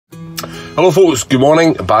Hello folks, good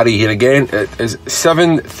morning, Barry here again. It is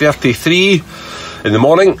 7:33 in the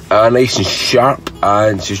morning, nice and sharp,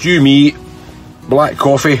 and it's just you, me, black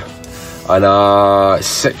coffee, and a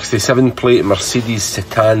 67 plate Mercedes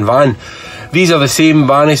Citan van. These are the same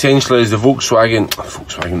van essentially as the the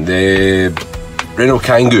Renault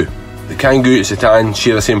Kangoo. The Kangoo and Citan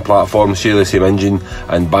share the same platform, share the same engine,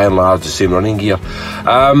 and by and large the same running gear.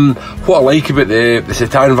 What I like about the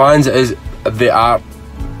Citan vans is they are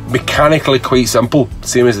mechanically quite simple,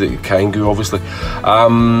 same as the Kangoo obviously.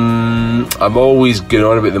 I'm always going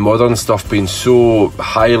on about the modern stuff being so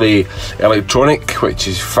highly electronic, which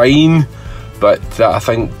is fine, but I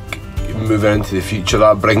think moving into the future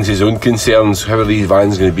that brings his own concerns. How are these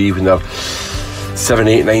vans going to be when they're 7,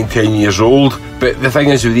 8, 9, 10 years old? But the thing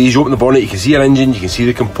is with these, you open the bonnet, you can see your engine, you can see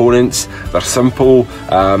the components, they're simple,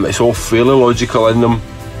 it's all fairly logical in them,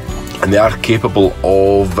 and they are capable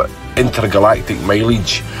of intergalactic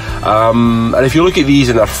mileage. And if you look at these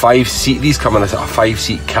in their 5-seat, these come in a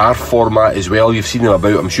 5-seat car format as well. You've seen them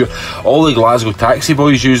about, I'm sure. All the Glasgow taxi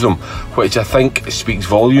boys use them, which I think speaks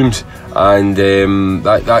volumes, and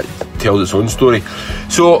that tells its own story.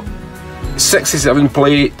 So 67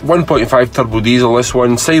 plate, 1.5 turbo diesel this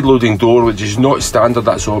one, side loading door, which is not standard,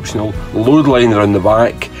 that's optional, load line around the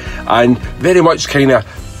back, and very much kind of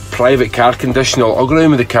private car condition. I'll go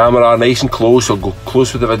around with the camera nice and close, I'll go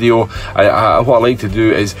close with the video. What I like to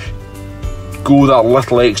do is go that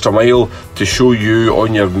little extra mile to show you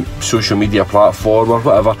on your social media platform or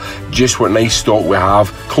whatever just what nice stock we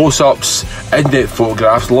have. Close-ups, in-depth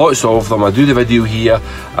photographs, lots of them. I do the video here,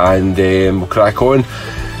 and we'll crack on.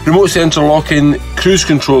 Remote central locking, cruise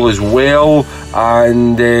control as well,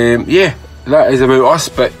 and yeah, that is about us.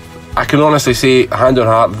 But I can honestly say, hand on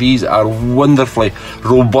heart, these are wonderfully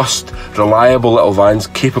robust, reliable little vans,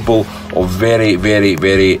 capable of very, very,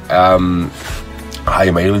 very high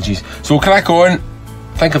mileages. So we'll crack on.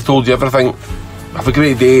 I think I've told you everything. Have a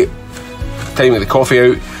great day. Time to get the coffee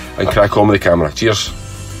out and crack on with the camera. Cheers.